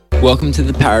Welcome to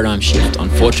The Paradigm Shift on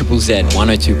 4ZZZ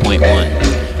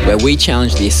 102.1, where we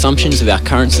challenge the assumptions of our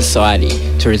current society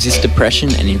to resist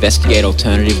oppression and investigate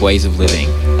alternative ways of living,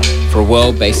 for a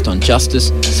world based on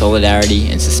justice, solidarity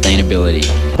and sustainability.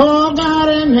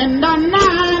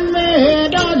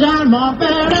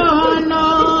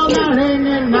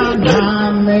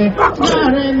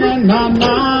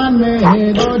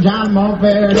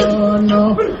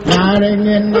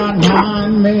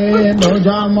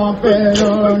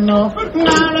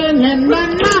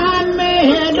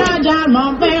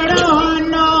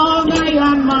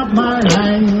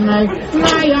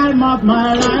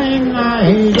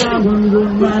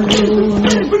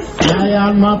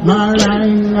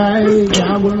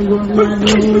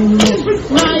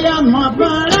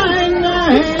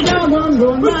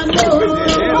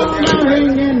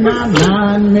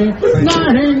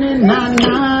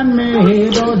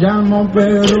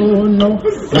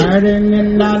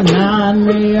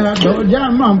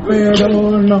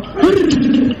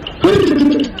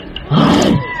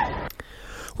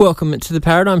 Welcome to the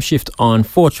Paradigm Shift on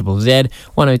 4ZZZ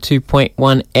 102.1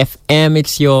 FM.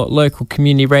 It's your local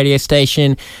community radio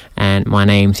station, and my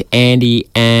name's Andy,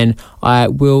 and I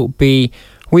will be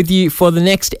with you for the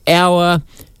next hour.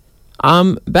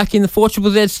 I'm back in the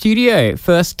 4ZZZ studio,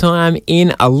 first time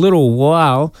in a little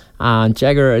while.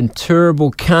 Jagger and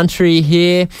Turrbal country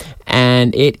here,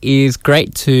 and it is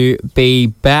great to be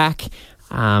back.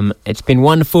 It's been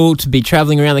wonderful to be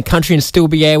travelling around the country and still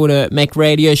be able to make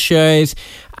radio shows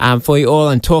for you all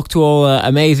and talk to all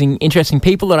amazing, interesting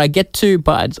people that I get to,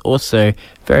 but it's also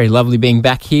very lovely being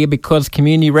back here because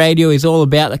community radio is all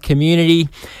about the community,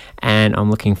 and I'm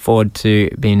looking forward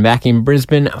to being back in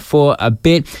Brisbane for a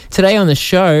bit. Today on the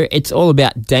show, it's all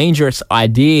about dangerous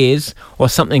ideas or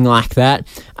something like that.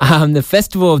 The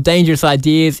Festival of Dangerous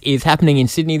Ideas is happening in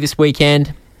Sydney this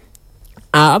weekend.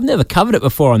 I've never covered it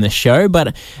before on the show,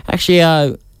 but actually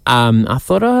I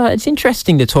thought it's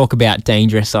interesting to talk about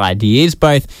dangerous ideas,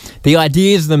 both the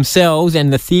ideas themselves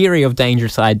and the theory of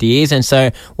dangerous ideas, and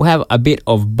so we'll have a bit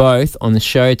of both on the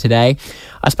show today.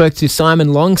 I spoke to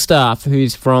Simon Longstaff,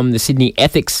 who's from the Sydney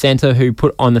Ethics Centre, who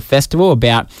put on the festival,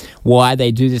 about why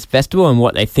they do this festival and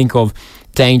what they think of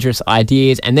dangerous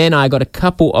ideas. And then I got a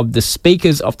couple of the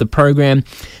speakers of the program,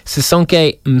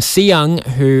 Sisonke Msimang,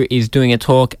 who is doing a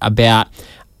talk about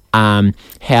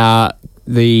how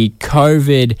the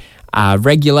COVID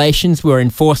regulations were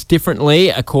enforced differently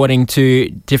according to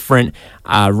different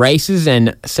races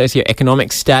and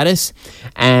socioeconomic status,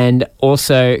 and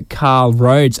also Carl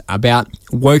Rhodes about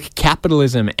woke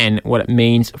capitalism and what it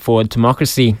means for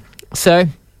democracy. So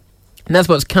that's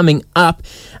what's coming up.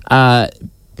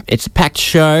 It's a packed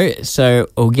show, so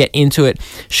we'll get into it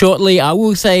shortly. I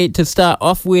will say, to start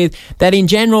off with, that in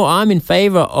general, I'm in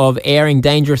favour of airing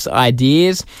dangerous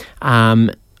ideas.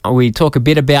 We talk a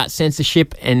bit about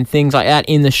censorship and things like that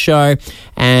in the show,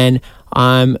 and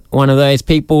I'm one of those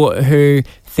people who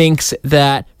thinks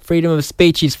that freedom of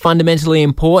speech is fundamentally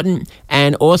important,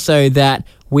 and also that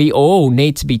we all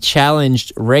need to be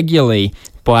challenged regularly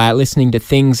by listening to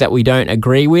things that we don't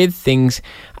agree with, things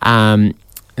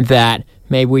that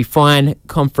maybe we find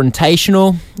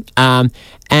confrontational,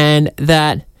 and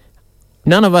that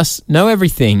none of us know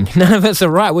everything. None of us are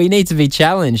right. We need to be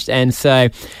challenged. And so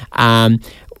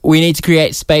we need to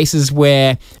create spaces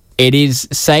where it is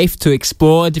safe to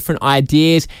explore different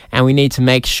ideas, and we need to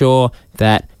make sure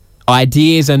that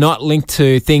ideas are not linked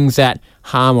to things that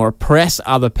harm or oppress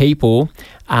other people,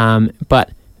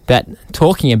 but that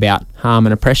talking about harm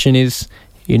and oppression is,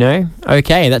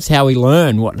 okay, that's how we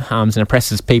learn what harms and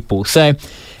oppresses people. So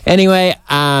anyway,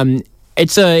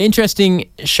 it's an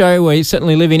interesting show. We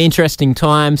certainly live in interesting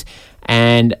times,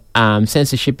 and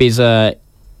censorship is a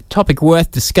topic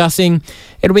worth discussing.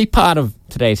 It'll be part of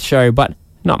today's show, but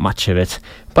not much of it.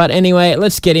 But anyway,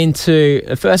 let's get into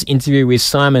the first interview with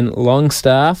Simon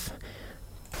Longstaff.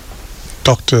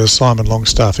 Dr. Simon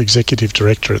Longstaff, Executive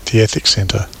Director at the Ethics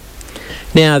Centre.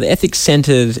 Now, the Ethics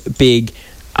Centre's big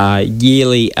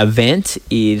yearly event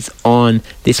is on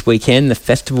this weekend, the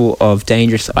Festival of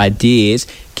Dangerous Ideas.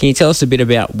 Can you tell us a bit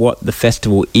about what the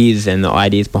festival is and the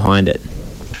ideas behind it?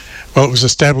 Well, it was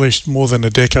established more than a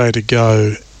decade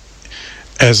ago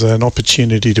as an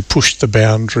opportunity to push the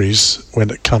boundaries when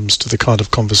it comes to the kind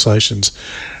of conversations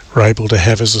we're able to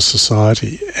have as a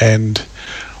society. And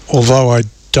although I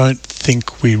don't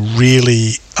think we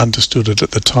really understood it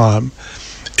at the time,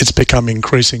 it's become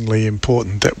increasingly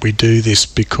important that we do this,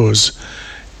 because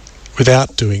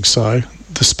without doing so,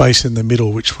 the space in the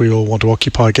middle, which we all want to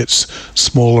occupy, gets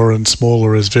smaller and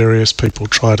smaller as various people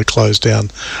try to close down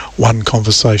one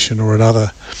conversation or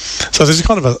another. So there's a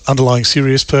kind of an underlying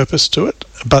serious purpose to it,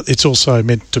 but it's also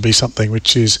meant to be something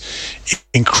which is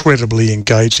incredibly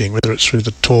engaging, whether it's through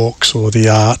the talks or the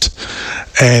art,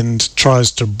 and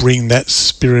tries to bring that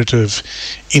spirit of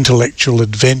intellectual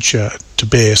adventure to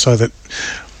bear, so that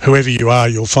whoever you are,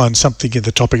 you'll find something in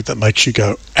the topic that makes you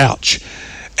go, ouch.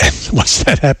 And once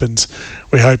that happens,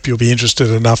 we hope you'll be interested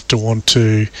enough to want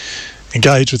to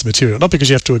engage with the material. Not because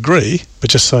you have to agree,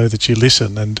 but just so that you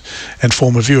listen and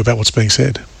form a view about what's being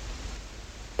said.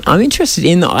 I'm interested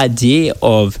in the idea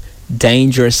of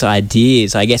dangerous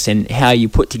ideas, I guess, and how you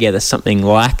put together something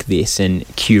like this and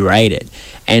curate it.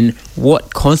 And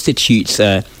what constitutes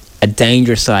a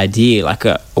dangerous idea? Like,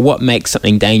 what makes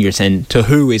something dangerous, and to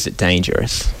who is it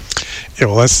dangerous? Yeah,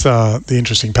 well, that's the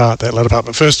interesting part, that latter part.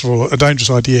 But first of all, a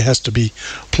dangerous idea has to be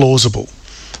plausible.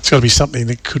 It's got to be something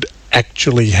that could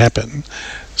actually happen,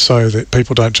 so that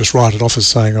people don't just write it off as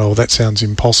saying, oh, that sounds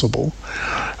impossible.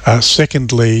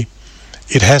 Secondly,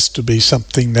 it has to be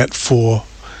something that for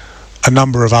a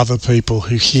number of other people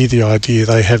who hear the idea,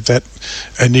 they have that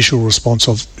initial response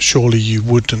of, surely you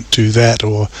wouldn't do that,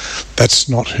 or that's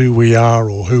not who we are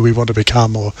or who we want to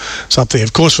become, or something.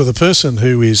 Of course, for the person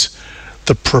who is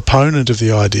the proponent of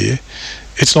the idea,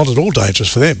 it's not at all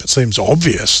dangerous for them. It seems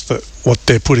obvious that what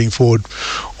they're putting forward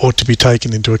ought to be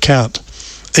taken into account,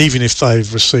 even if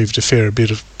they've received a fair bit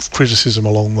of criticism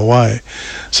along the way.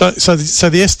 So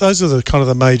yes, those are the kind of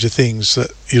the major things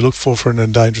that you look for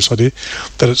an dangerous idea: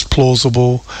 that it's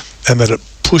plausible and that it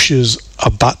pushes a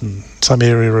button, some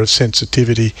area of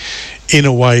sensitivity, in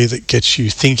a way that gets you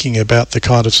thinking about the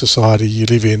kind of society you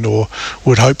live in or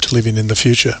would hope to live in the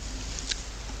future.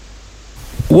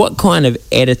 What kind of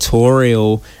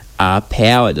editorial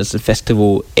power does the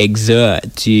festival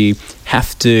exert? Do you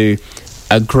have to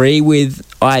agree with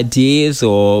ideas,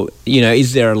 or,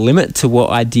 is there a limit to what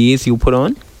ideas you'll put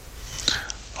on?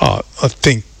 I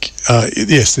think,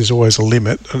 yes, there's always a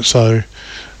limit. And so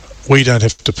we don't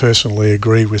have to personally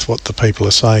agree with what the people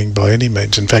are saying by any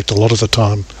means. In fact, a lot of the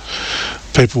time,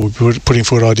 people will be putting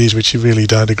forward ideas which you really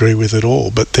don't agree with at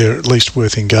all, but they're at least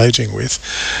worth engaging with.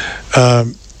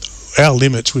 Our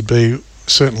limits would be,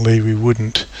 certainly we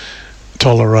wouldn't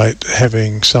tolerate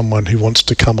having someone who wants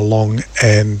to come along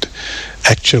and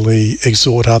actually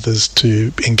exhort others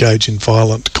to engage in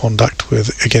violent conduct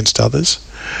against others.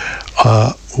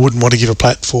 Wouldn't want to give a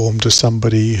platform to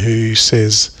somebody who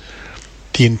says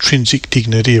the intrinsic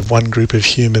dignity of one group of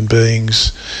human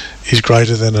beings is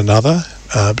greater than another,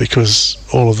 because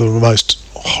all of the most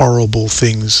horrible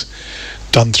things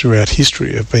done throughout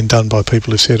history have been done by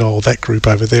people who said, oh, that group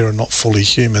over there are not fully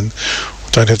human,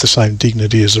 don't have the same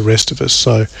dignity as the rest of us.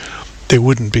 So there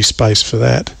wouldn't be space for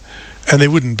that. And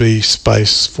there wouldn't be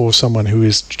space for someone who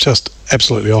is just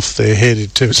absolutely off their head in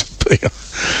terms of being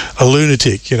a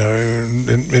lunatic,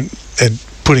 and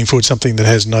putting forward something that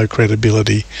has no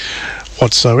credibility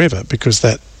whatsoever, because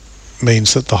that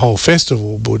means that the whole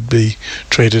festival would be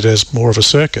treated as more of a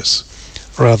circus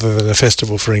rather than a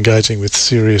festival for engaging with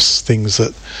serious things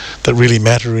that really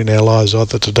matter in our lives,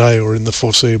 either today or in the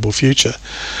foreseeable future.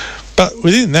 But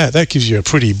within that gives you a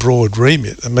pretty broad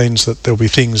remit. It means that there'll be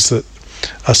things that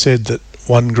are said that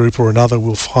one group or another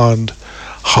will find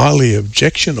highly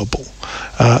objectionable.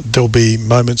 There'll be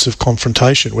moments of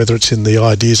confrontation, whether it's in the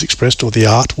ideas expressed or the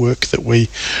artwork that we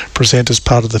present as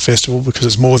part of the festival, because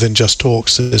it's more than just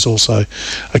talks. There's also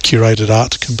a curated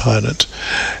art component.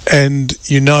 And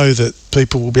that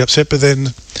people will be upset, but then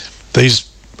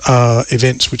these are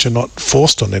events which are not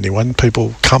forced on anyone.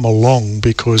 People come along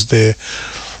because they're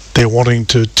wanting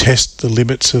to test the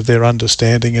limits of their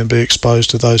understanding and be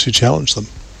exposed to those who challenge them.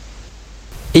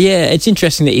 Yeah, it's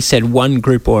interesting that you said one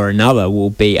group or another will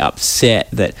be upset.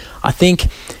 That I think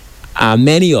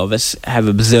many of us have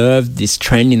observed this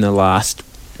trend in the last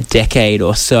decade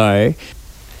or so,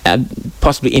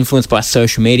 possibly influenced by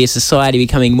social media, society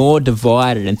becoming more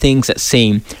divided, and things that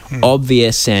seem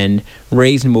obvious and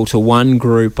reasonable to one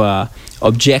group are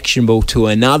objectionable to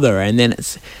another. And then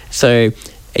so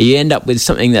you end up with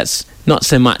something that's not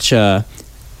so much a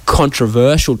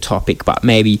controversial topic, but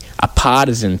maybe a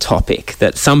partisan topic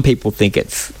that some people think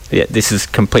this is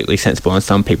completely sensible, and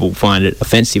some people find it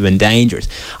offensive and dangerous.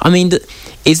 I mean,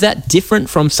 is that different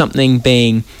from something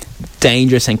being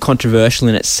dangerous and controversial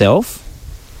in itself?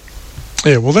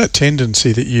 Yeah, well, that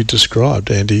tendency that you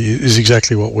described, Andy, is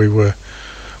exactly what we were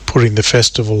putting the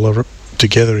festival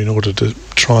together in order to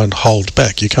try and hold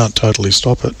back. You can't totally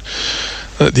stop it.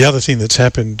 The other thing that's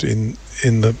happened in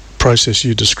the process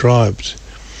you described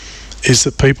is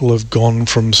that people have gone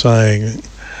from saying,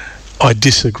 I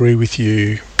disagree with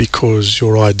you because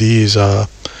your ideas are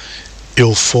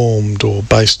ill-formed or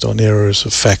based on errors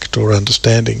of fact or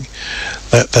understanding.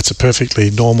 That's a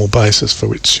perfectly normal basis for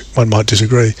which one might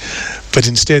disagree. But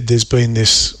instead there's been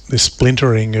this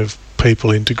splintering of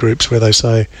people into groups where they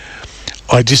say,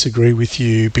 I disagree with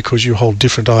you because you hold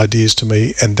different ideas to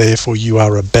me and therefore you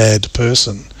are a bad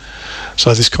person.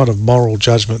 So this kind of moral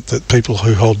judgment that people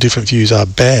who hold different views are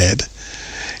bad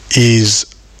is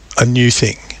a new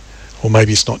thing. Or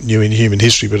maybe it's not new in human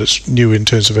history, but it's new in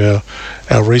terms of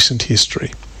our recent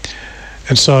history.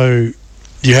 And so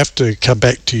you have to come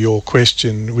back to your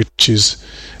question, which is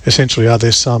essentially, are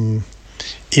there some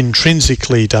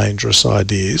intrinsically dangerous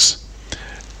ideas?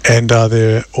 And are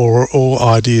there, or are all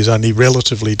ideas only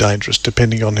relatively dangerous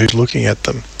depending on who's looking at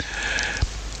them?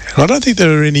 And I don't think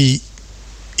there are any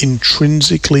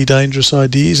intrinsically dangerous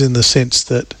ideas in the sense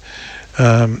that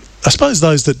I suppose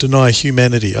those that deny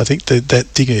humanity, I think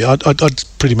that dignity, I'd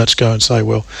pretty much go and say,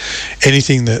 well,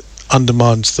 anything that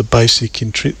undermines the basic,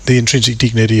 the intrinsic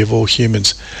dignity of all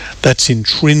humans, that's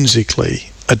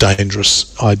intrinsically a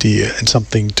dangerous idea and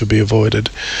something to be avoided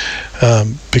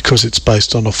because it's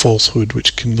based on a falsehood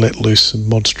which can let loose some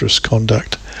monstrous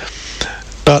conduct.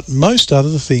 But most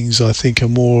other things, I think, are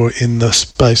more in the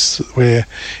space where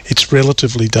it's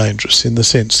relatively dangerous in the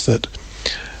sense that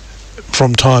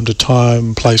from time to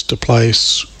time, place to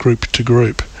place, group to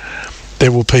group,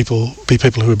 there will be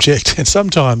people who object. And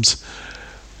sometimes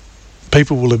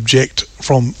people will object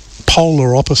from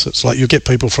polar opposites. Like you'll get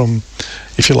people from,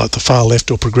 if you like, the far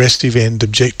left or progressive end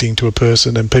objecting to a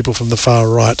person, and people from the far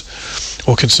right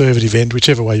or conservative end,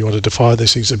 whichever way you want to define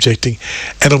these things, objecting.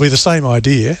 And it'll be the same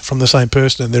idea from the same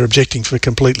person, and they're objecting for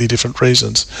completely different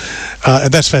reasons.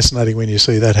 And that's fascinating when you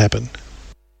see that happen.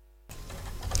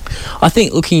 I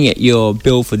think looking at your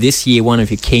bill for this year, one of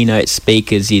your keynote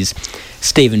speakers is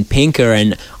Steven Pinker,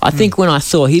 and I think when I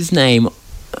saw his name,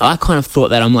 I kind of thought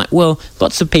that, I'm like, well,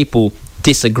 lots of people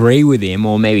disagree with him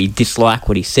or maybe dislike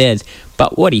what he says,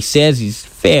 but what he says is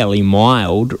fairly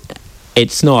mild.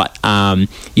 It's not,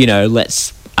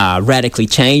 let's radically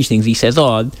change things. He says,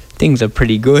 things are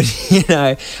pretty good,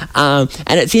 and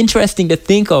it's interesting to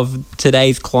think of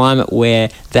today's climate where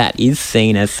that is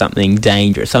seen as something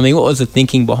dangerous. I mean, what was the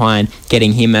thinking behind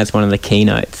getting him as one of the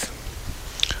keynotes?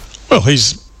 Well,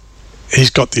 he's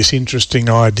got this interesting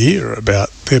idea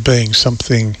about there being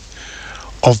something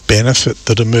of benefit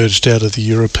that emerged out of the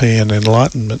European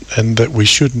Enlightenment, and that we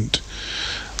shouldn't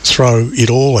throw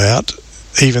it all out,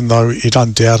 even though it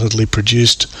undoubtedly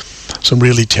produced some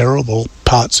really terrible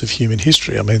parts of human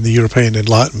history. I mean, the European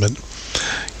Enlightenment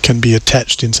can be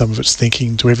attached in some of its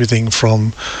thinking to everything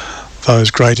from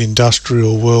those great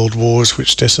industrial world wars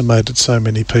which decimated so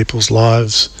many people's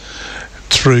lives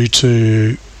through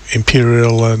to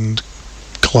imperial and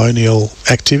colonial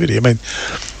activity. I mean,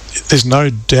 there's no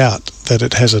doubt that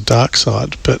it has a dark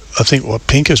side, but I think what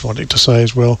Pinker's wanting to say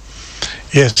is, well,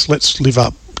 yes, let's live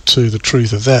up to the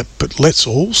truth of that, but let's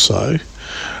also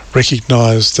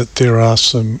recognise that there are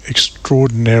some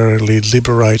extraordinarily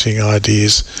liberating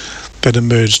ideas that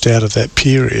emerged out of that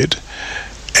period,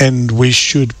 and we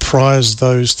should prize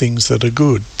those things that are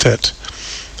good, that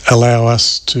allow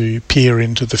us to peer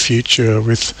into the future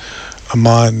with a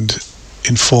mind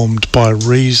informed by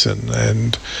reason,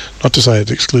 and not to say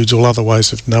it excludes all other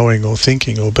ways of knowing or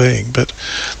thinking or being, but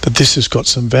that this has got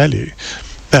some value.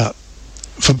 Now,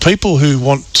 for people who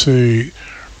want to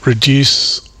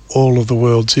reduce all of the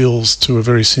world's ills to a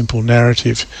very simple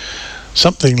narrative,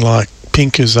 something like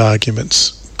Pinker's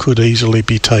arguments could easily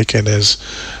be taken as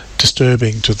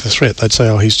disturbing to the threat. They'd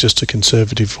say, he's just a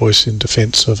conservative voice in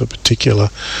defence of a particular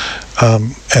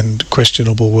and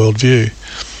questionable worldview.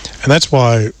 And that's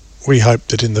why we hope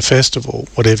that in the festival,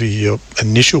 whatever your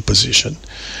initial position,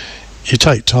 you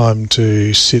take time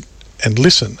to sit and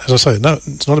listen. As I say, no,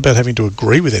 it's not about having to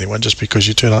agree with anyone just because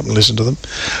you turn up and listen to them,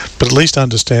 but at least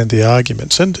understand the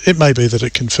arguments. And it may be that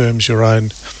it confirms your own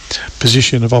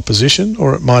position of opposition,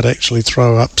 or it might actually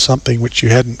throw up something which you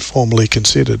hadn't formally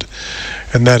considered,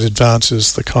 and that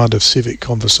advances the kind of civic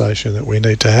conversation that we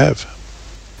need to have.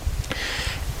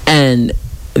 And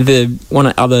the one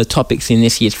of other topics in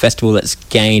this year's festival that's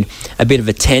gained a bit of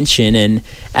attention, and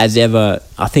as ever,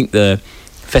 I think the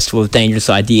Festival of Dangerous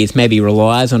Ideas maybe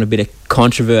relies on a bit of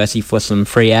controversy for some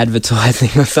free advertising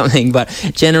or something, but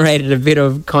generated a bit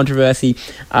of controversy.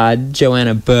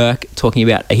 Joanna Burke talking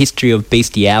about a history of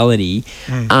bestiality.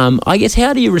 I guess,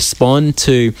 how do you respond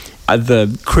to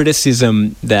the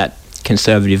criticism that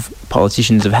conservative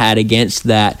politicians have had against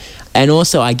that, and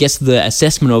also, I guess, the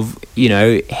assessment of,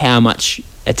 how much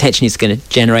attention it's going to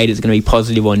generate? Is it going to be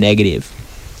positive or negative?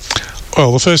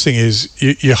 Well, the first thing is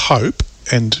you hope,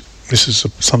 and this is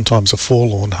sometimes a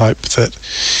forlorn hope, that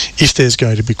if there's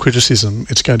going to be criticism,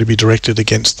 it's going to be directed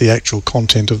against the actual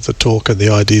content of the talk and the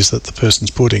ideas that the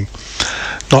person's putting,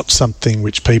 not something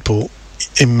which people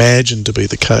imagine to be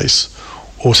the case,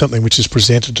 or something which is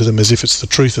presented to them as if it's the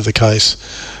truth of the case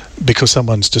because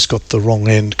someone's just got the wrong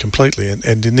end completely.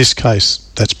 And in this case,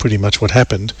 that's pretty much what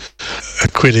happened. A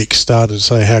critic started to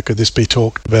say, how could this be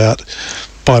talked about,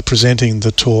 by presenting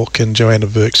the talk and Joanna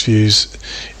Bourke's views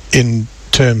in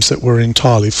terms that were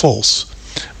entirely false.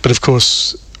 But of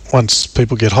course, once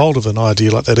people get hold of an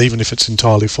idea like that, even if it's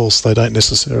entirely false, they don't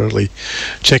necessarily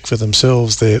check for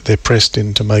themselves. They're pressed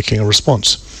into making a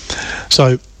response.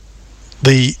 So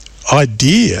the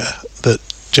idea that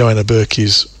Joanna Bourke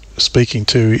is speaking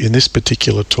to in this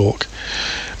particular talk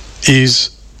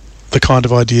is the kind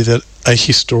of idea that a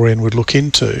historian would look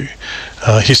into.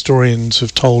 Historians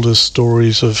have told us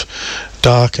stories of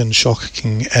dark and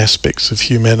shocking aspects of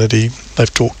humanity.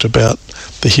 They've talked about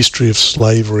the history of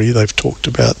slavery. They've talked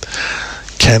about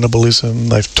cannibalism.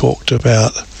 They've talked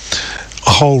about a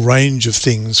whole range of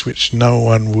things which no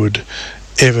one would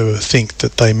ever think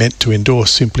that they meant to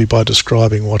endorse simply by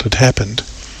describing what had happened.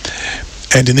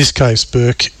 And in this case,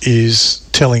 Bourke is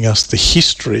telling us the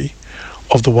history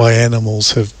of the way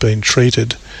animals have been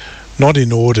treated, not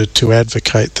in order to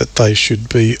advocate that they should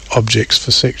be objects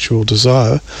for sexual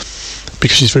desire,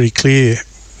 because she's very clear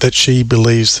that she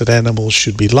believes that animals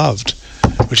should be loved,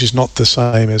 which is not the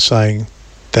same as saying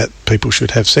that people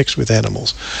should have sex with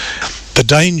animals. The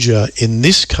danger in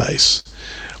this case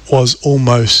was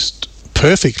almost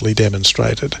perfectly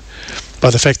demonstrated by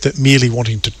the fact that merely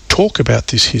wanting to talk about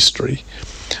this history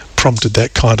prompted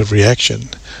that kind of reaction,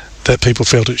 that people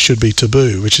felt it should be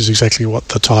taboo, which is exactly what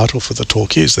the title for the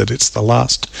talk is, that it's the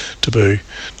last taboo.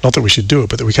 Not that we should do it,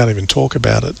 but that we can't even talk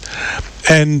about it.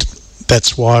 And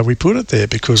that's why we put it there,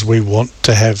 because we want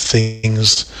to have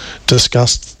things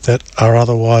discussed that are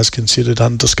otherwise considered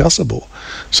undiscussable,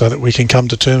 so that we can come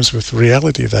to terms with the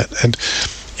reality of that. And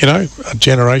you know, a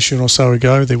generation or so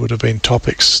ago, there would have been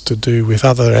topics to do with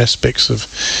other aspects of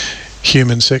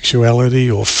human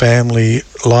sexuality or family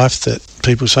life that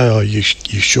people say, oh, you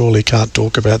surely can't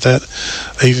talk about that,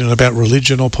 even about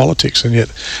religion or politics. And yet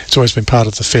it's always been part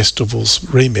of the festival's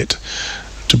remit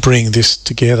to bring this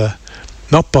together,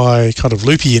 not by kind of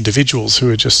loopy individuals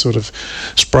who are just sort of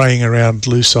spraying around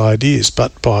loose ideas,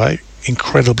 but by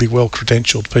incredibly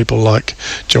well-credentialed people like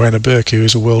Joanna Bourke, who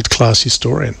is a world-class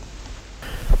historian.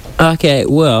 Okay,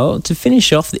 well, to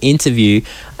finish off the interview,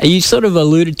 you sort of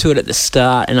alluded to it at the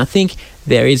start, and I think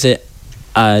there is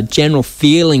a general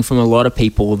feeling from a lot of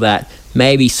people that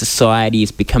maybe society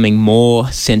is becoming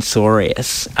more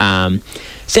censorious.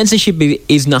 Censorship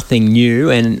is nothing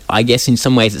new, and I guess in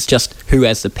some ways it's just who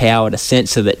has the power to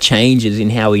censor that changes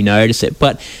in how we notice it.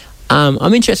 But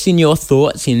I'm interested in your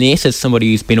thoughts in this as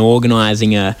somebody who's been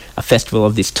organising a festival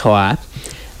of this type.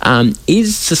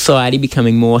 Is society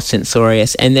becoming more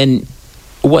censorious? And then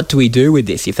what do we do with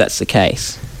this if that's the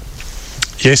case?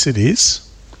 Yes, it is.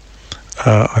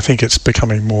 I think it's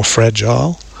becoming more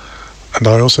fragile, and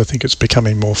I also think it's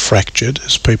becoming more fractured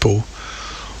as people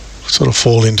sort of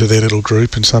fall into their little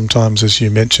group, and sometimes, as you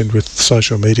mentioned, with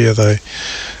social media, they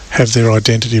have their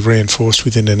identity reinforced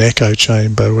within an echo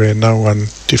chamber where no one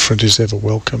different is ever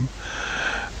welcome.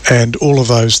 And all of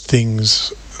those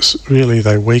things, really,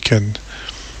 they weaken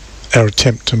our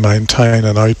attempt to maintain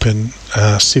an open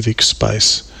civic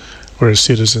space where as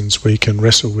citizens we can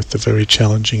wrestle with the very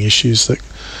challenging issues that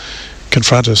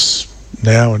confront us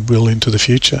now and will into the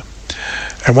future.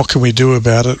 And what can we do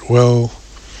about it? Well,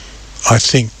 I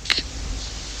think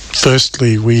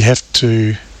firstly we have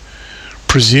to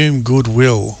presume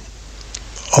goodwill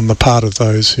on the part of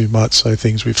those who might say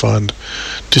things we find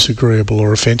disagreeable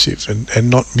or offensive, and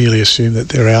not merely assume that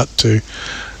they're out to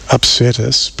upset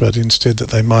us, but instead that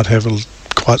they might have a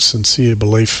quite sincere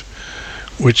belief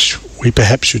which we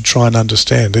perhaps should try and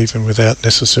understand even without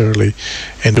necessarily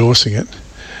endorsing it.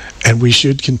 And we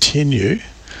should continue,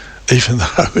 even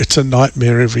though it's a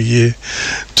nightmare every year,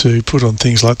 to put on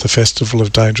things like the Festival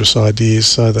of Dangerous Ideas,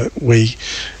 so that we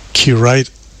curate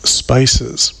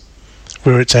spaces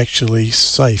where it's actually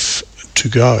safe to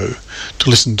go to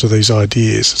listen to these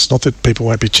ideas. It's not that people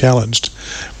won't be challenged,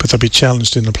 but they'll be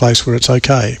challenged in a place where it's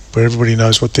okay, where everybody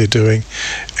knows what they're doing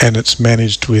and it's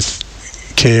managed with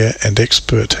care and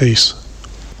expertise.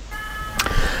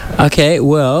 Okay,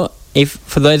 well, if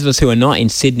for those of us who are not in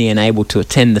Sydney and able to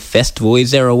attend the festival,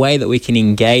 is there a way that we can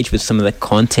engage with some of the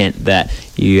content that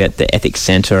you at the Ethics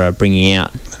Centre are bringing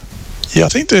out? Yeah, I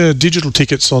think there are digital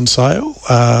tickets on sale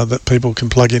that people can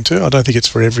plug into. I don't think it's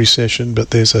for every session, but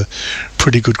there's a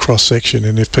pretty good cross-section.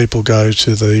 And if people go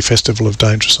to the Festival of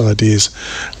Dangerous Ideas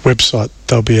website,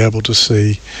 they'll be able to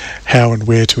see how and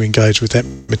where to engage with that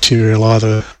material,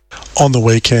 either on the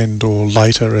weekend or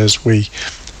later as we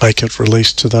make it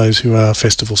released to those who are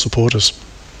festival supporters.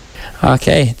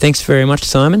 Okay, thanks very much,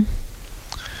 Simon.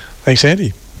 Thanks,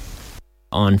 Andy.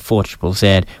 On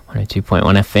 4ZZZ 102.1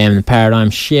 FM, The Paradigm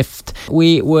Shift.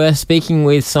 We were speaking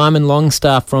with Simon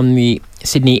Longstaff from the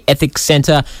Sydney Ethics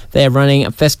Centre. They're running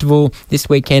a festival this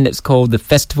weekend. It's called the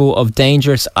Festival of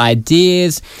Dangerous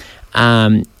Ideas.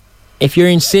 If you're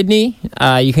in Sydney,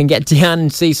 you can get down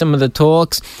and see some of the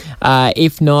talks.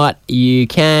 If not, you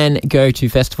can go to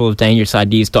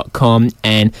festivalofdangerousideas.com,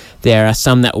 and there are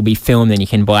some that will be filmed and you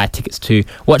can buy tickets to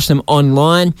watch them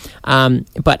online.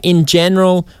 But in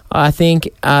general, I think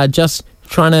just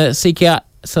trying to seek out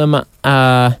some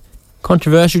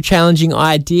controversial, challenging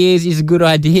ideas is a good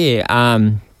idea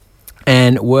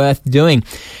and worth doing.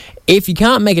 If you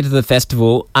can't make it to the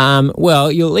festival,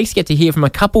 well, you'll at least get to hear from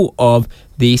a couple of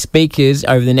the speakers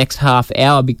over the next half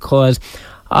hour, because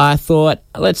I thought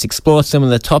let's explore some of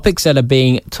the topics that are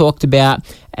being talked about.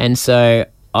 And so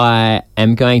I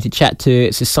am going to chat to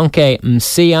Sisonke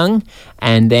Msimang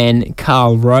and then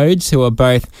Carl Rhodes, who are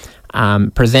both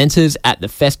presenters at the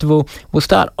festival. We'll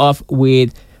start off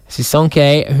with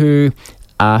Sisonke, who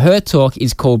her talk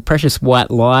is called Precious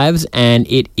White Lives,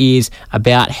 and it is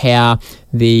about how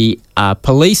the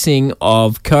policing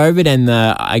of COVID and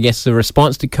the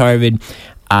response to COVID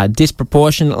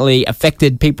disproportionately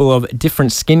affected people of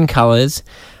different skin colours.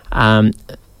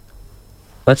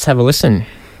 Let's have a listen.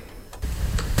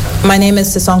 My name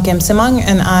is Sisonke Msimang,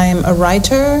 and I'm a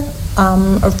writer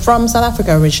from South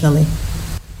Africa originally.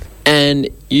 And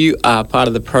you are part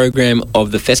of the program of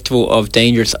the Festival of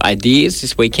Dangerous Ideas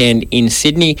this weekend in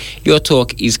Sydney. Your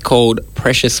talk is called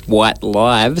Precious White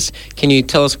Lives. Can you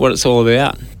tell us what it's all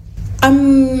about?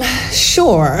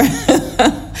 Sure.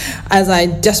 As I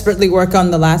desperately work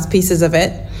on the last pieces of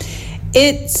it.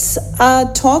 It's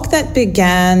a talk that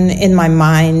began in my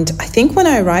mind, I think, when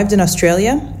I arrived in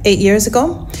Australia 8 years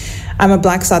ago. I'm a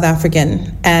Black South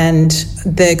African, and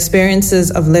the experiences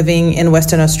of living in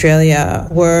Western Australia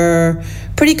were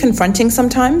pretty confronting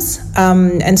sometimes.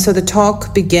 And so the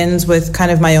talk begins with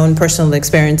kind of my own personal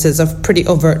experiences of pretty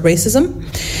overt racism.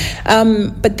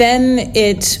 But then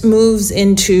it moves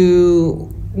into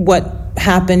what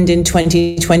happened in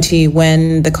 2020,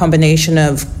 when the combination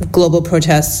of global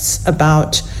protests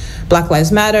about Black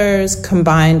Lives Matters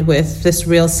combined with this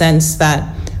real sense that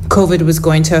COVID was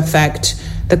going to affect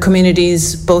the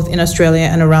communities both in Australia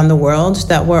and around the world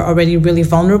that were already really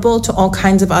vulnerable to all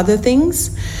kinds of other things.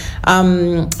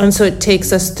 And so it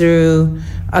takes us through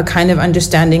a kind of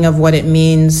understanding of what it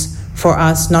means for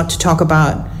us not to talk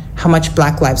about how much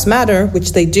Black Lives Matter,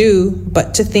 which they do,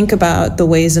 but to think about the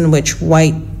ways in which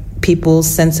white people's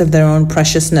sense of their own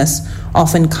preciousness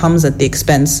often comes at the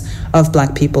expense of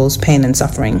Black people's pain and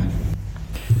suffering.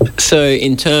 So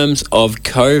in terms of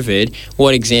COVID,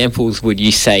 what examples would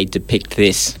you say depict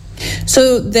this?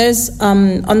 So there's,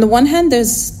 on the one hand,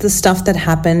 there's the stuff that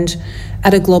happened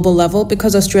at a global level,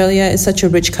 because Australia is such a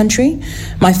rich country.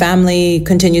 My family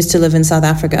continues to live in South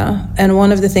Africa. And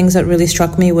one of the things that really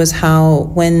struck me was how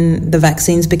when the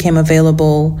vaccines became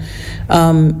available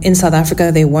in South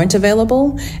Africa, they weren't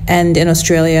available. And in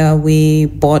Australia, we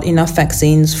bought enough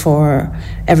vaccines for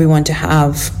everyone to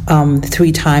have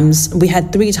 3 times. We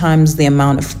had 3 times the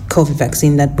amount of COVID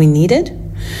vaccine that we needed.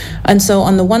 And so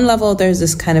on the one level, there's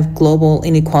this kind of global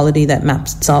inequality that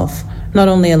maps itself not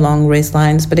only along race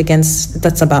lines, but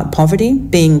that's about poverty,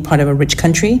 being part of a rich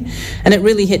country. And it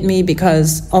really hit me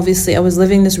because obviously I was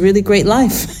living this really great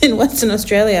life in Western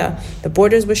Australia. The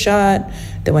borders were shut,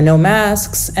 there were no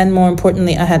masks, and more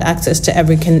importantly, I had access to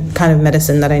every kind of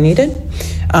medicine that I needed.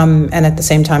 And at the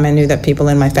same time, I knew that people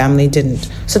in my family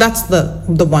didn't. So that's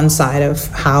the one side of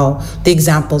how the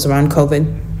examples around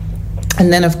COVID.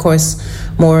 And then, of course,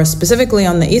 more specifically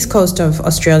on the east coast of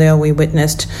Australia, we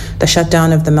witnessed the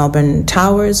shutdown of the Melbourne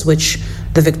Towers, which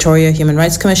the Victoria Human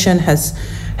Rights Commission has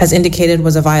indicated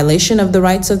was a violation of the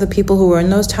rights of the people who were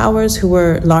in those towers, who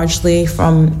were largely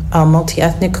from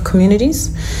multi-ethnic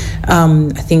communities. I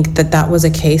think that was a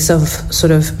case of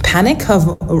sort of panic,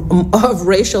 of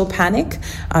racial panic.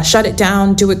 Shut it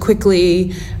down, do it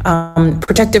quickly,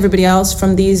 protect everybody else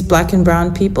from these Black and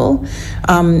brown people.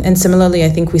 And similarly, I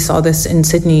think we saw this in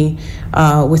Sydney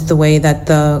with the way that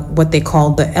what they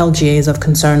called the LGAs of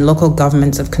concern, local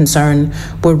governments of concern,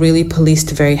 were really policed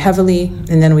very heavily.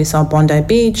 And then we saw Bondi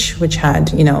Beach, which had,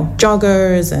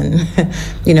 joggers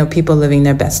and, people living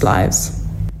their best lives.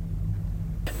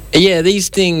 Yeah, these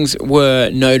things were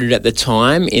noted at the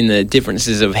time in the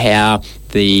differences of how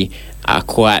the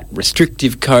quite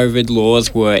restrictive COVID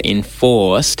laws were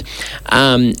enforced.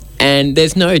 And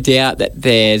there's no doubt that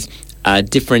there's a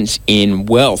difference in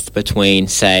wealth between,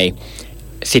 say,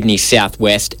 Sydney's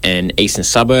southwest and eastern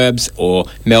suburbs, or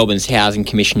Melbourne's Housing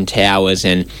Commission towers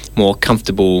and more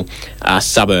comfortable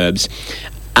suburbs.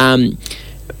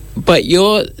 But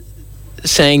you're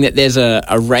saying that there's a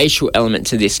racial element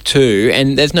to this too,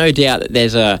 and there's no doubt that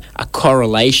there's a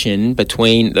correlation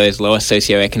between those lower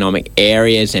socioeconomic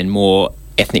areas and more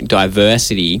ethnic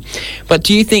diversity. But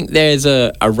do you think there's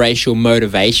a racial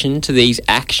motivation to these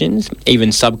actions,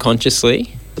 even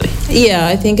subconsciously? Yeah,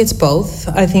 I think it's both.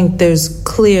 I think there's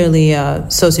clearly a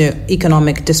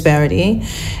socioeconomic disparity.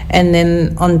 And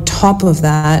then on top of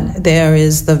that, there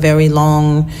is the very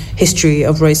long history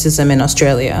of racism in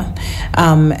Australia.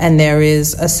 And there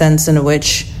is a sense in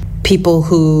which people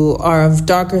who are of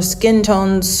darker skin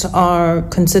tones are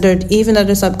considered, even at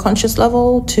a subconscious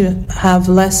level, to have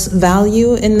less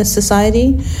value in the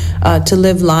society, to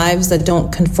live lives that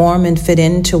don't conform and fit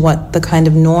into what the kind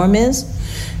of norm is.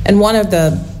 And one of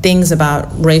the things about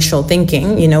racial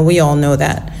thinking, we all know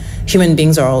that human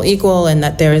beings are all equal and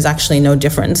that there is actually no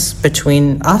difference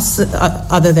between us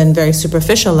other than very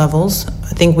superficial levels.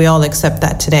 I think we all accept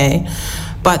that today.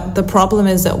 But the problem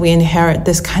is that we inherit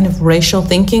this kind of racial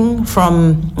thinking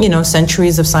from,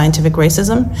 centuries of scientific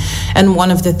racism. And one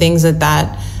of the things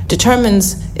that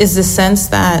determines is the sense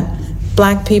that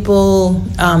Black people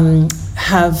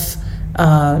have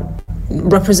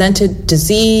represented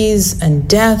disease and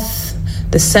death,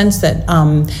 the sense that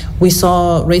we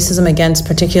saw racism against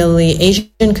particularly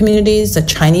Asian communities, that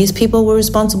Chinese people were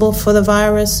responsible for the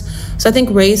virus. So I think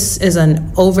race is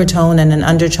an overtone and an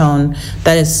undertone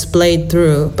that is splayed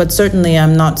through, but certainly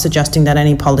I'm not suggesting that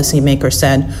any policymaker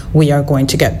said, we are going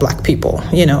to get Black people.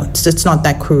 It's not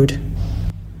that crude.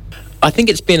 I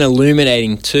think it's been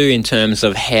illuminating too in terms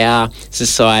of how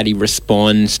society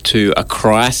responds to a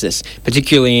crisis,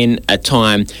 particularly in a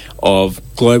time of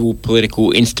global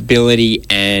political instability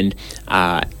and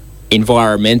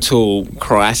environmental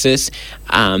crisis.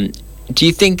 Do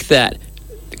you think that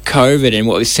COVID and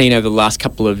what we've seen over the last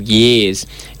couple of years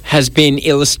has been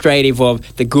illustrative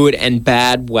of the good and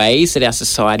bad ways that our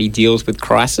society deals with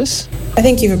crisis? I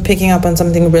think you're picking up on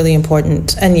something really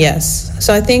important, and yes.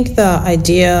 So I think the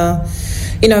idea,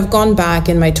 I've gone back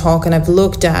in my talk and I've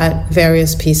looked at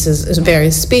various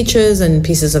speeches and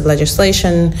pieces of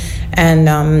legislation, and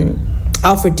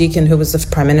Alfred Deakin, who was the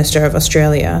Prime Minister of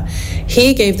Australia,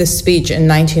 he gave this speech in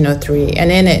 1903,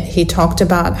 and in it he talked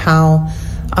about how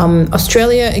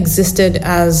Australia existed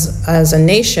as a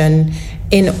nation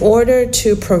in order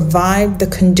to provide the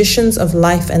conditions of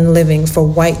life and living for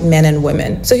white men and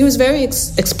women. So he was very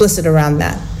explicit around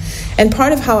that. And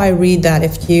part of how I read that,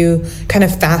 if you kind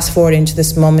of fast forward into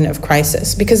this moment of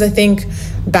crisis, because I think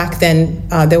back then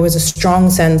there was a strong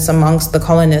sense amongst the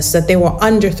colonists that they were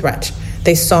under threat.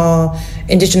 They saw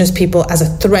Indigenous people as a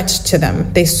threat to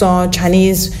them. They saw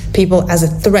Chinese people as a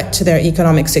threat to their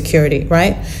economic security,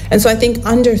 right? And so I think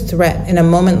under threat in a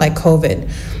moment like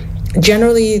COVID,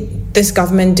 generally this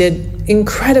government did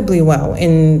incredibly well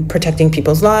in protecting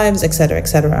people's lives, et cetera, et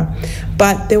cetera.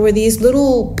 But there were these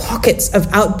little pockets of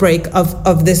outbreak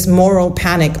of this moral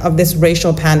panic, of this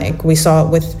racial panic. We saw it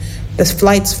with the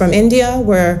flights from India,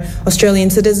 where Australian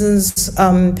citizens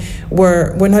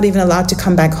were not even allowed to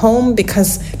come back home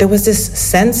because there was this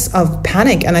sense of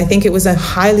panic, and I think it was a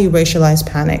highly racialized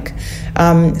panic.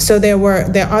 So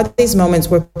there are these moments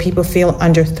where people feel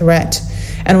under threat.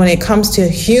 And when it comes to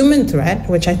human threat,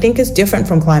 which I think is different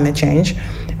from climate change,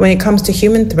 when it comes to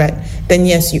human threat, then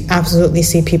yes, you absolutely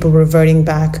see people reverting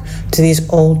back to these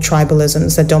old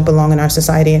tribalisms that don't belong in our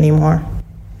society anymore.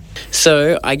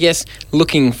 So I guess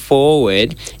looking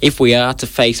forward, if we are to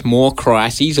face more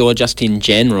crises or just in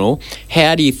general,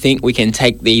 how do you think we can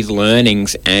take these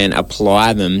learnings and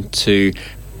apply them to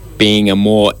being a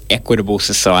more equitable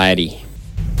society?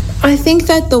 I think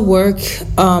that the work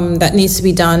that needs to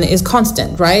be done is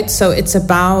constant, right? So it's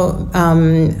about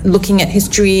looking at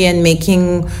history and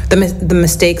making the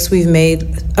mistakes we've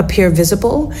made appear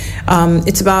visible.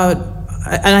 It's about,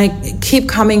 and I keep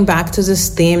coming back to this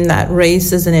theme that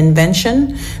race is an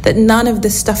invention, that none of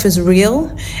this stuff is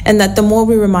real, and that the more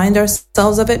we remind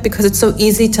ourselves of it, because it's so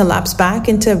easy to lapse back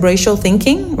into racial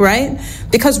thinking, right?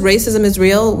 Because racism is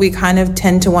real, we kind of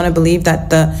tend to want to believe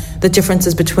that the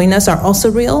differences between us are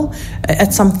also real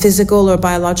at some physical or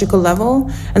biological level.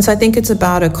 And so I think it's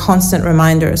about a constant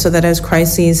reminder so that as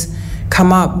crises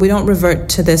come up, we don't revert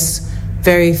to this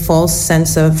very false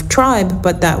sense of tribe,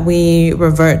 but that we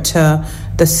revert to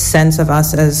the sense of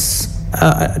us as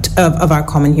of our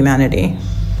common humanity.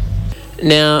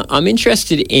 Now, I'm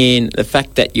interested in the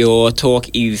fact that your talk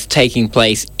is taking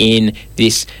place in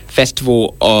this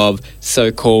festival of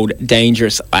so-called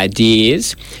dangerous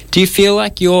ideas. Do you feel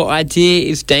like your idea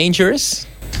is dangerous?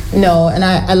 No, and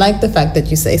I like the fact that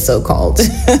you say so-called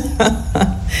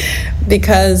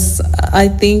because I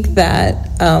think that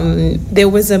there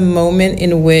was a moment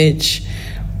in which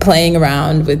playing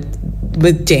around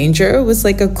with danger was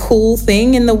like a cool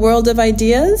thing in the world of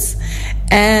ideas.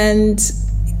 And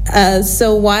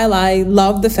so while I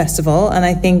love the festival, and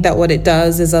I think that what it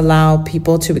does is allow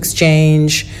people to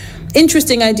exchange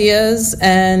interesting ideas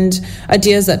and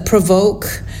ideas that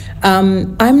provoke,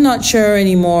 I'm not sure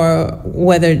anymore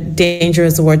whether danger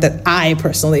is a word that I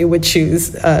personally would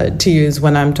choose to use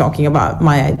when I'm talking about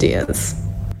my ideas.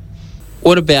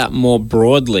 What about more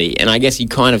broadly? And I guess you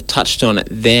kind of touched on it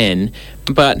then,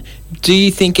 but do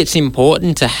you think it's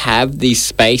important to have these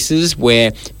spaces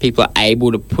where people are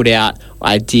able to put out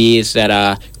ideas that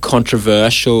are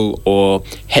controversial or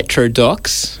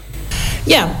heterodox?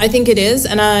 Yeah, I think it is.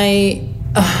 And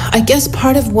I guess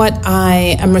part of what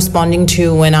I am responding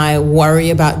to when I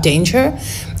worry about danger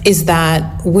is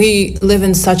that we live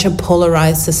in such a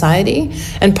polarized society.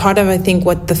 And part of, I think,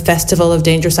 what the Festival of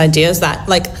Dangerous Ideas, that,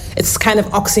 like, it's kind of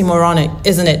oxymoronic,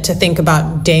 isn't it, to think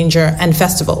about danger and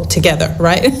festival together,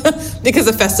 right? Because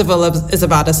a festival is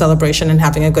about a celebration and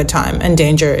having a good time, and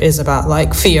danger is about,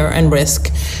 like, fear and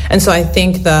risk. And so I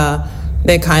think the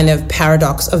kind of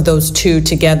paradox of those two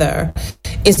together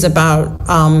is about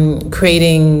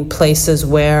creating places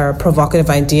where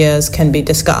provocative ideas can be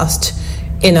discussed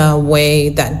in a way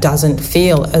that doesn't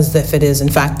feel as if it is in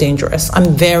fact dangerous.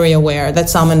 I'm very aware that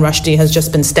Salman Rushdie has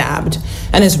just been stabbed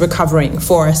and is recovering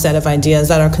for a set of ideas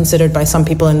that are considered by some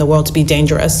people in the world to be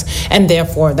dangerous, and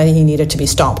therefore that he needed to be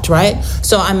stopped, right?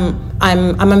 So I'm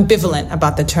ambivalent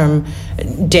about the term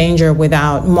danger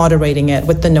without moderating it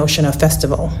with the notion of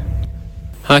festival.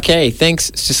 Okay,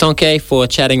 thanks Sisonke for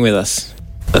chatting with us.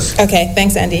 Okay,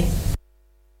 thanks Andy.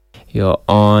 You're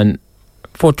on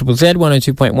 4ZZZ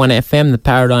 102.1 FM. The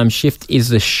Paradigm Shift is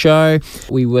the show.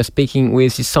 We were speaking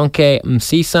with Sisonke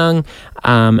Msimang,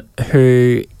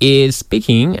 who is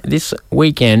speaking this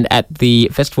weekend at the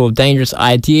Festival of Dangerous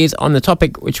Ideas on the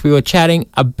topic which we were chatting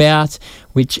about,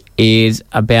 which is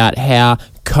about how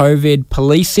COVID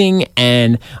policing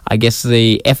and I guess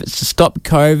the efforts to stop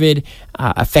COVID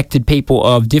affected people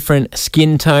of different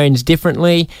skin tones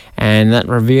differently, and that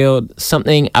revealed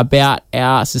something about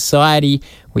our society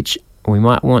which we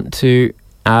might want to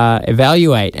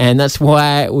evaluate, and that's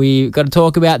why we've got to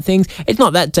talk about things. It's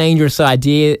not that dangerous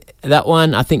idea, that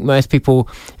one. I think most people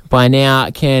by now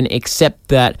can accept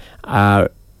that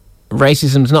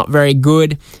racism's not very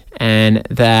good, and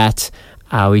that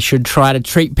we should try to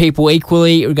treat people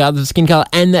equally regardless of skin colour,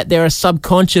 and that there are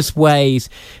subconscious ways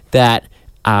that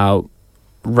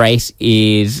race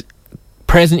is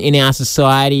present in our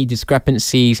society,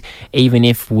 discrepancies, even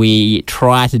if we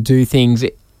try to do things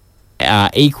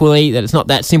equally, that it's not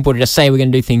that simple to just say we're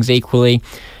going to do things equally,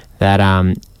 that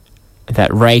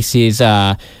race is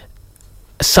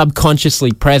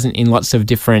subconsciously present in lots of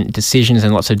different decisions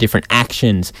and lots of different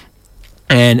actions.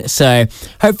 And so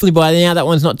hopefully by now that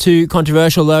one's not too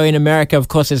controversial, though in America, of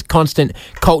course, there's constant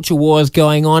culture wars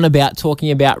going on about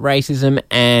talking about racism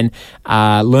and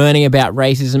learning about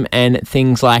racism and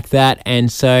things like that.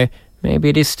 And so maybe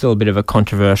it is still a bit of a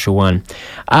controversial one.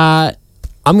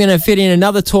 I'm going to fit in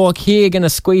another talk here, going to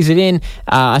squeeze it in.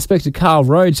 I spoke to Carl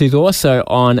Rhodes, who's also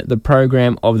on the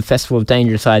program of the Festival of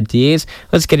Dangerous Ideas.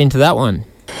 Let's get into that one.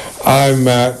 I'm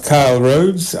Carl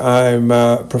Rhodes. I'm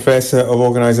Professor of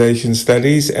Organisation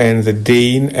Studies and the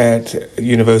Dean at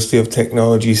University of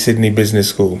Technology, Sydney Business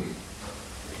School.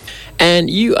 And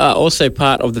you are also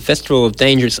part of the Festival of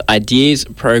Dangerous Ideas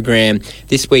program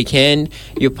this weekend.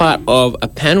 You're part of a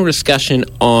panel discussion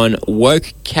on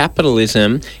woke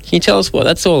capitalism. Can you tell us what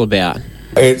that's all about?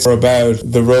 It's about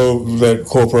the role that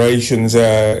corporations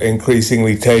are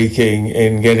increasingly taking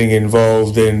in getting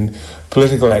involved in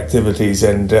political activities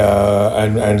and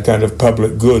kind of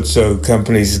public good. So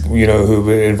companies, who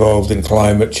are involved in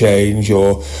climate change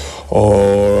or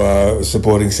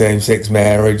supporting same-sex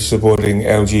marriage, supporting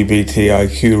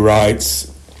LGBTIQ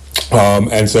rights,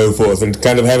 and so forth, and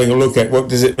kind of having a look at what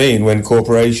does it mean when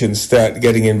corporations start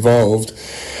getting involved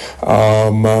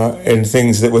in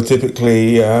things that were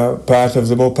typically part of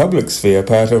the more public sphere,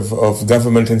 part of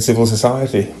government and civil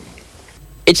society.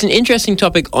 It's an interesting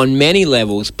topic on many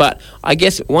levels, but I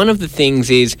guess one of the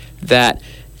things is that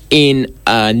in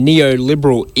a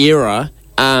neoliberal era,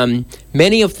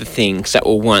 many of the things that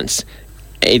were once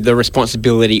the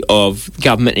responsibility of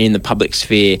government in the public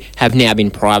sphere have now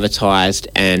been privatised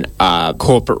and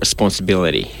corporate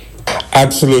responsibility.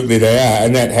 Absolutely, they are,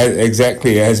 and that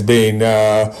has been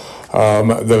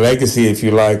the legacy, if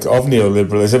you like, of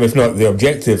neoliberalism, if not the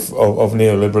objective of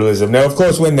neoliberalism. Now, of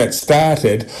course, when that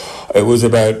started, it was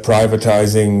about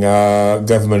privatising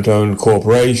government-owned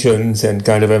corporations and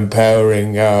kind of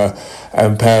empowering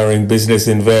business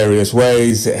in various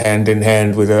ways, hand in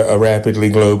hand with a rapidly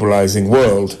globalising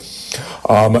world.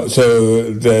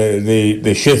 So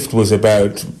the shift was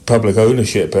about public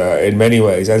ownership in many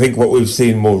ways. I think what we've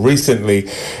seen more recently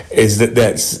is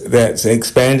that's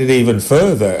expanded even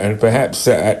further, and perhaps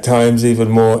at times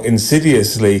even more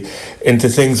insidiously, into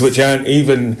things which aren't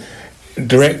even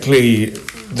directly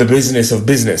the business of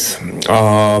business,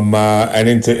 and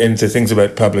into things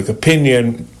about public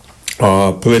opinion,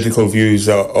 political views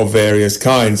of various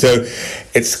kinds. So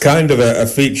it's kind of a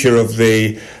feature of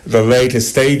the later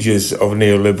stages of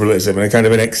neoliberalism, and a kind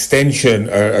of an extension,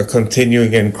 a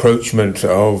continuing encroachment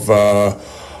of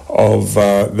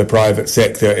the private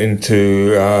sector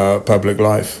into public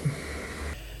life.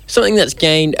 Something that's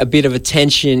gained a bit of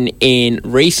attention in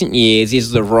recent years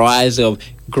is the rise of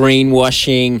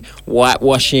greenwashing,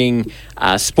 whitewashing,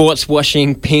 sports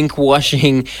washing, pink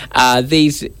washing,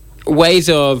 these ways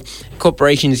of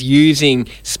corporations using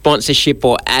sponsorship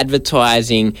or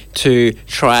advertising to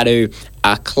try to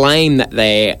claim that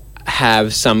they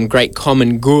have some great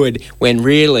common good when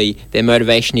really their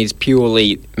motivation is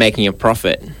purely making a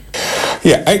profit.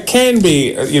 Yeah, it can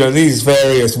be, these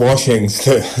various washings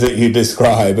that you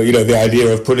describe, the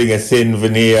idea of putting a thin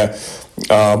veneer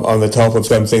on the top of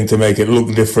something to make it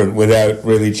look different without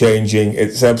really changing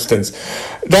its substance.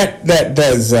 That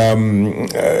does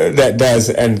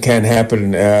and can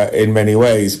happen in many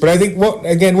ways. But I think what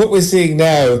we're seeing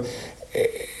now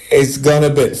is gone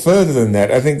a bit further than that.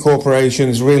 I think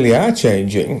corporations really are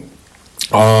changing.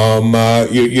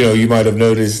 You might have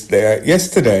noticed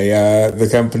yesterday the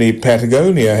company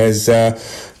Patagonia has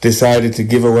decided to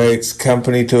give away its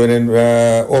company to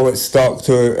all its stock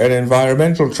to an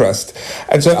environmental trust.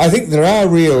 And so I think there are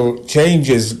real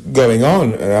changes going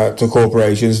on to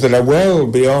corporations that are well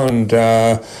beyond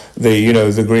the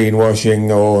greenwashing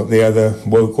or the other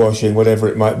woke washing, whatever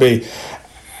it might be.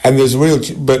 And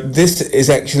but this is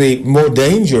actually more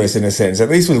dangerous in a sense. At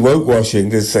least with woke washing,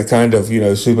 there's a kind of,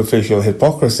 superficial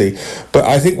hypocrisy. But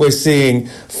I think we're seeing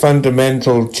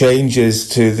fundamental changes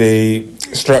to the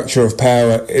structure of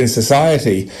power in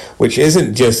society, which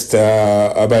isn't just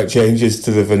about changes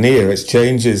to the veneer. It's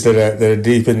changes that are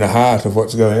deep in the heart of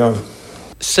what's going on.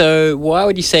 So why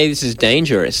would you say this is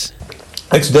dangerous?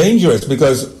 It's dangerous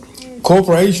because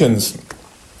corporations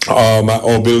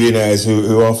or billionaires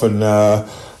who often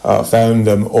found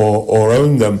them or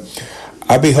own them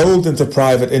are beholden to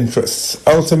private interests.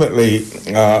 Ultimately,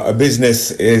 a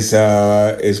business is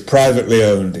privately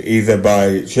owned, either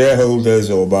by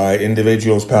shareholders or by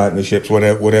individuals, partnerships,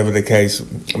 whatever the case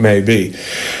may be.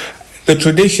 The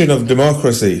tradition of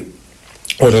democracy,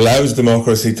 what allows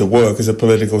democracy to work as a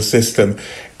political system,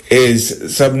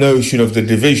 is some notion of the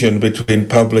division between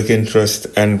public interest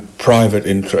and private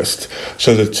interest.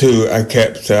 So the two are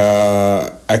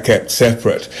kept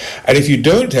separate. And if you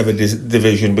don't have a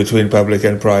division between public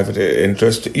and private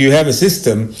interest, you have a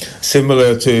system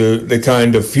similar to the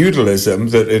kind of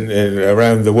feudalism that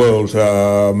around the world,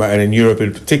 and in Europe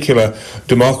in particular,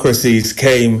 democracies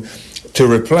came to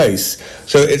replace.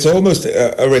 So it's almost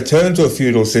a return to a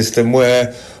feudal system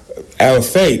where our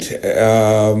fate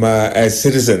as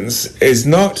citizens is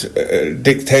not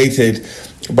dictated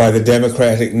by the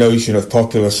democratic notion of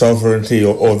popular sovereignty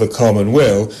or the common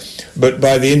will, but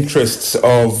by the interests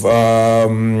of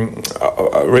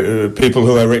people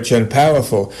who are rich and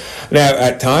powerful. Now,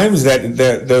 at times,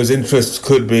 those interests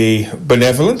could be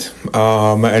benevolent,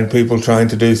 and people trying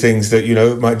to do things that,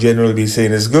 might generally be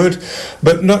seen as good,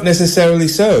 but not necessarily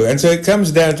so. And so it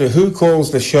comes down to who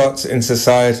calls the shots in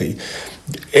society.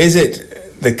 Is it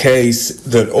the case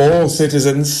that all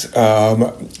citizens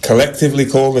collectively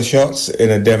call the shots in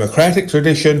a democratic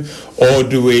tradition, or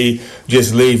do we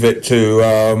just leave it to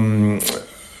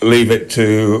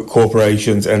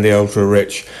corporations and the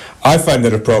ultra-rich? I find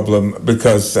that a problem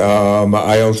because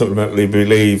I ultimately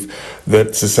believe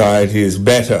that society is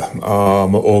better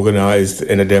organised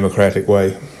in a democratic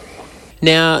way.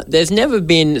 Now, there's never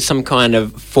been some kind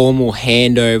of formal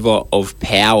handover of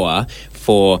power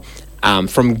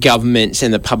from governments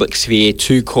and the public sphere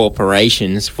to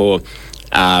corporations for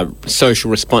social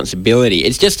responsibility.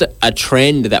 It's just a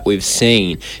trend that we've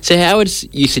seen. So how would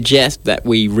you suggest that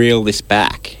we reel this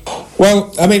back?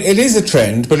 Well, I mean, it is a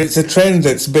trend, but it's a trend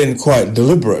that's been quite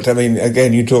deliberate. I mean,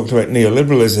 again, you talked about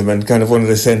neoliberalism, and kind of one of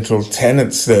the central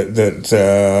tenets of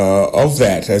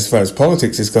that, as far as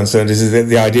politics is concerned, is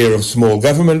the idea of small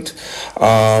government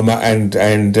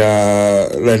and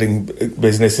letting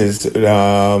businesses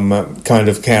kind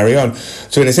of carry on.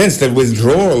 So, in a sense, the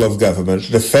withdrawal of government,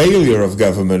 the failure of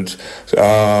government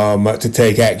to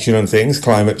take action on things,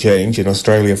 climate change in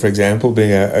Australia, for example,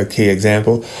 being a key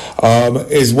example,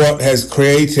 is what has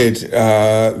created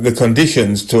the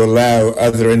conditions to allow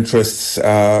other interests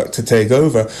to take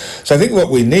over. So I think what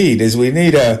we need is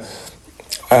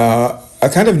a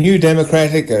kind of new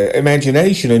democratic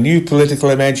imagination, a new political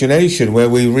imagination where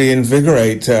we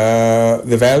reinvigorate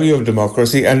the value of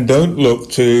democracy and don't look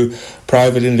to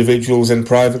private individuals and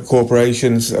private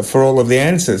corporations for all of the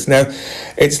answers. Now,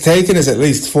 it's taken us at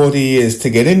least 40 years to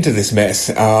get into this mess.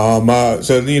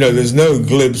 So, there's no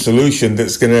glib solution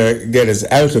that's going to get us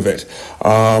out of it.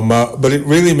 But it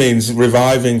really means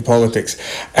reviving politics.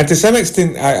 And to some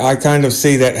extent, I kind of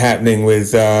see that happening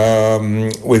with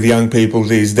young people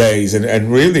these days.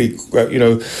 And really,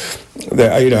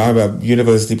 I'm a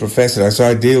university professor, so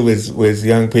I deal with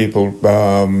young people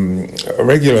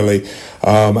regularly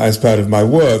as part of my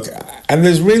work. And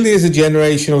there really is a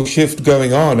generational shift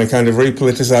going on, a kind of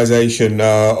repoliticization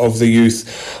of the youth,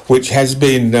 which has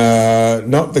been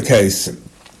not the case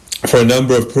for a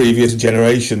number of previous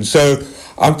generations. So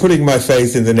I'm putting my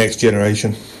faith in the next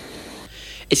generation.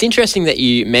 It's interesting that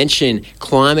you mention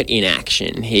climate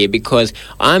inaction here, because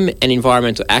I'm an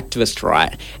environmental activist,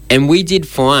 right? And we did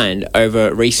find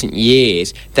over recent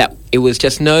years that it was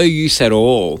just no use at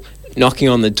all knocking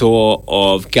on the door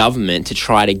of government to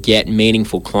try to get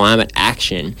meaningful climate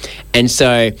action. And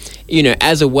so,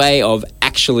 as a way of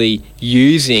actually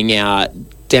using our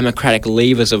democratic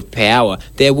levers of power,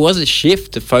 there was a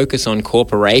shift to focus on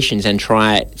corporations and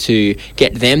try to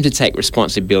get them to take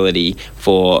responsibility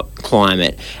for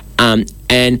climate.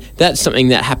 And that's something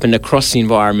that happened across the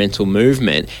environmental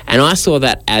movement. And I saw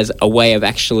that as a way of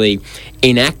actually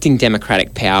enacting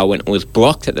democratic power when it was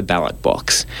blocked at the ballot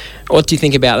box. What do you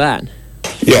think about that?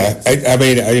 Yeah, I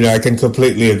mean, I can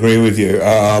completely agree with you.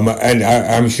 And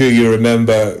I'm sure you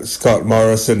remember Scott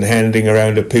Morrison handing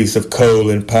around a piece of coal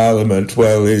in Parliament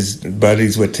while his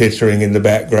buddies were tittering in the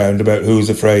background about who's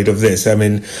afraid of this. I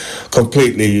mean,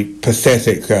 completely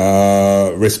pathetic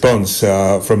response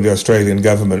from the Australian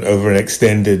government over an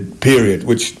extended period,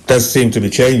 which does seem to be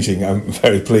changing. I'm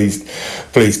very pleased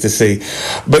to see.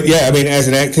 But yeah, I mean, as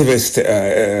an activist,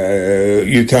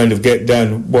 you kind of get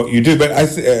done what you do. But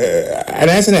and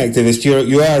as an activist,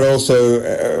 you are also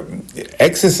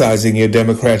exercising your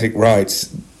democratic rights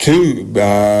to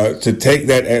take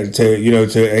that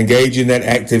to engage in that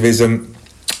activism,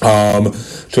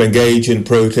 to engage in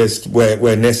protest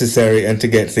where necessary, and to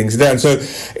get things done. So,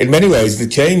 in many ways, the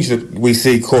change that we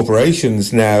see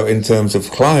corporations now in terms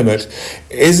of climate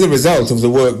is the result of the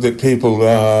work that people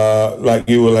like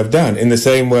you will have done. In the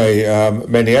same way,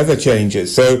 many other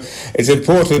changes. So, it's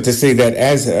important to see that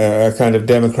as a kind of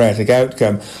democratic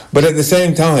outcome. But at the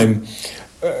same time,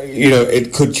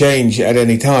 it could change at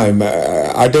any time.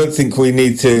 I don't think we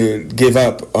need to give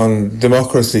up on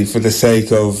democracy for the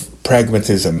sake of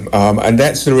pragmatism, and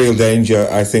that's the real danger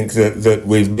I think that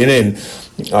we've been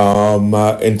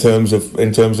in terms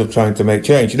of trying to make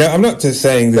change. Now, I'm not just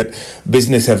saying that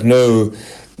business have no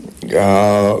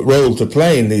role to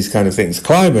play in these kind of things.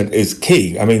 Climate is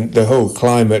key. I mean, the whole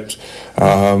climate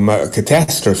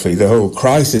catastrophe, the whole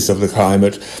crisis of the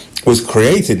climate was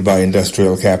created by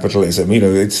industrial capitalism.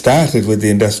 It started with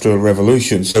the Industrial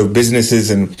Revolution. So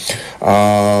businesses and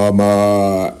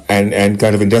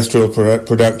kind of industrial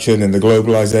production and the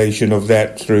globalization of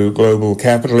that through global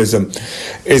capitalism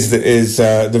is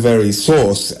the very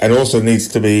source, and also needs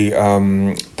to be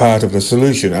part of the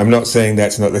solution. I'm not saying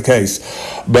that's not the case,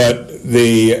 but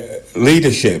the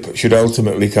leadership should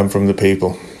ultimately come from the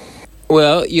people.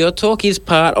 Well, your talk is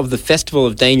part of the Festival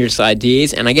of Dangerous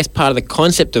Ideas, and I guess part of the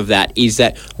concept of that is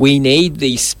that we need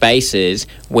these spaces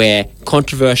where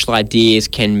controversial ideas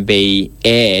can be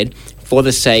aired for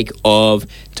the sake of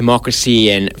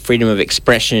democracy and freedom of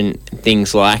expression,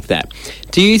 things like that.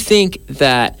 Do you think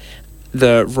that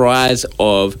the rise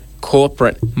of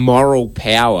corporate moral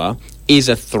power is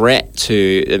a threat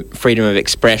to freedom of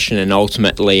expression and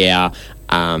ultimately our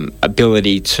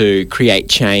ability to create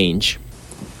change?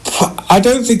 I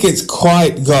don't think it's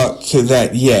quite got to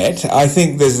that yet. I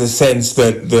think there's a sense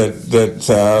that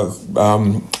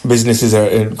businesses are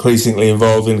increasingly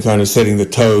involved in kind of setting the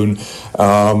tone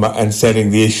and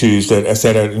setting the issues that are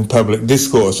set out in public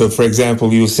discourse. So, for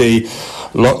example, you'll see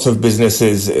lots of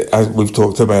businesses, as we've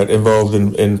talked about, involved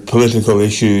in political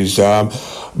issues,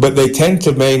 but they tend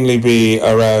to mainly be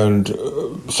around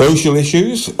social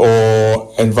issues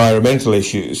or environmental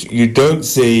issues. You don't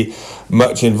see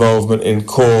much involvement in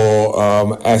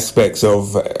core aspects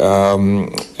of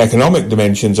economic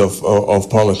dimensions of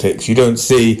politics. You don't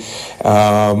see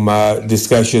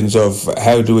discussions of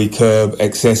how do we curb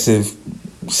excessive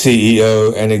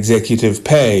CEO and executive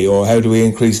pay, or how do we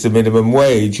increase the minimum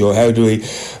wage, or how do we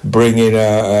bring in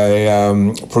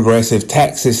a progressive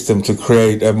tax system to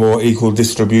create a more equal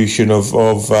distribution of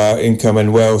income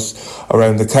and wealth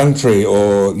around the country,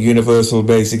 or universal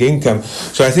basic income.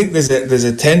 So I think there's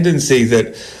a tendency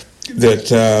that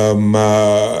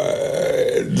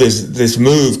this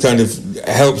move kind of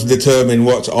helps determine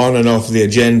what's on and off the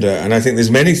agenda. And I think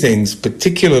there's many things,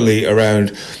 particularly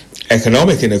around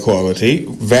economic inequality,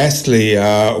 vastly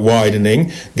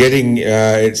widening, getting,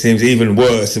 it seems, even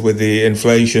worse with the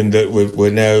inflation that we're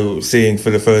now seeing for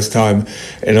the first time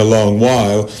in a long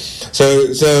while. So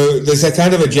there's a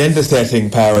kind of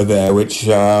agenda-setting power there, which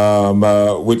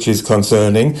is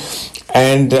concerning.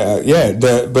 And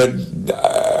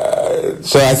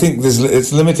so I think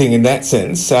it's limiting in that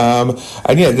sense.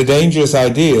 The dangerous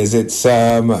ideas, it's,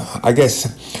 I guess,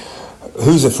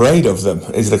 who's afraid of them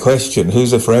is the question.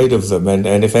 Who's afraid of them?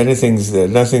 And if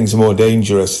nothing's more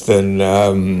dangerous than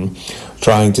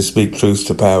trying to speak truth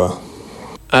to power.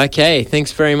 Okay,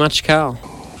 thanks very much, Carl.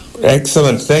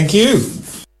 Excellent, thank you.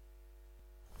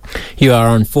 You are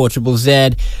on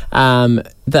 4ZZZ.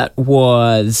 That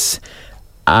was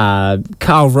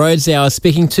Carl Rhodes that I was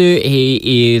speaking to.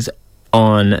 He is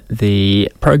on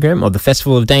the program of the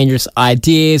Festival of Dangerous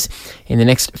Ideas in the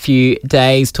next few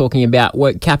days, talking about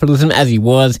woke capitalism, as he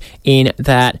was in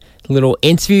that little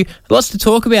interview. Lots to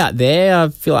talk about there. I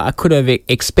feel like I could have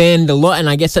expanded a lot, and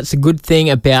I guess that's a good thing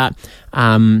about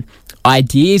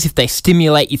ideas. If they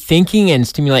stimulate your thinking and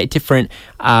stimulate different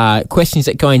questions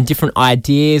that go in different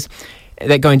ideas,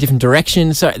 that go in different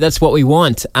directions, so that's what we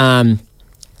want. And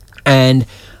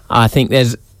I think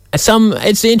there's it's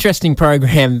an interesting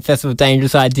program, Festival of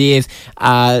Dangerous Ideas.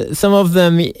 Some of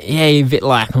them, you're a bit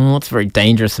like, what's very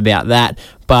dangerous about that?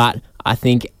 But I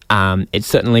think it's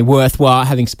certainly worthwhile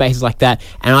having spaces like that.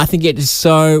 And I think it is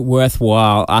so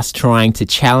worthwhile us trying to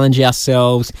challenge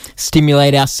ourselves,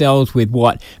 stimulate ourselves with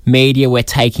what media we're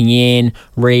taking in,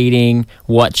 reading,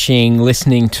 watching,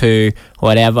 listening to,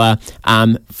 whatever,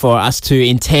 for us to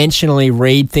intentionally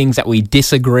read things that we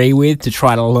disagree with, to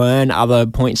try to learn other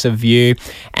points of view,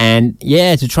 and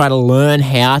to try to learn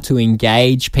how to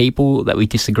engage people that we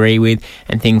disagree with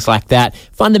and things like that.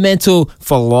 Fundamental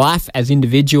for life as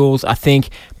individuals, I think,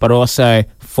 but also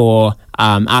for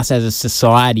us as a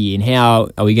society, and how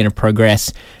are we going to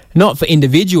progress. Not for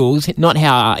individuals, not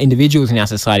how our individuals in our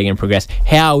society are going to progress.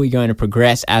 How are we going to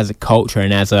progress as a culture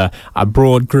and as a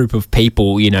broad group of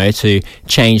people, to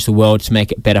change the world, to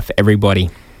make it better for everybody.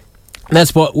 And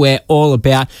that's what we're all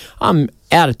about. I'm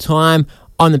out of time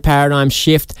on the paradigm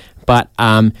shift, but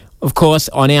of course,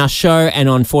 on our show and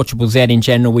on 4ZZZ in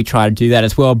general, we try to do that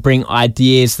as well, bring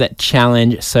ideas that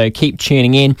challenge. So keep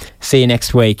tuning in. See you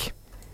next week.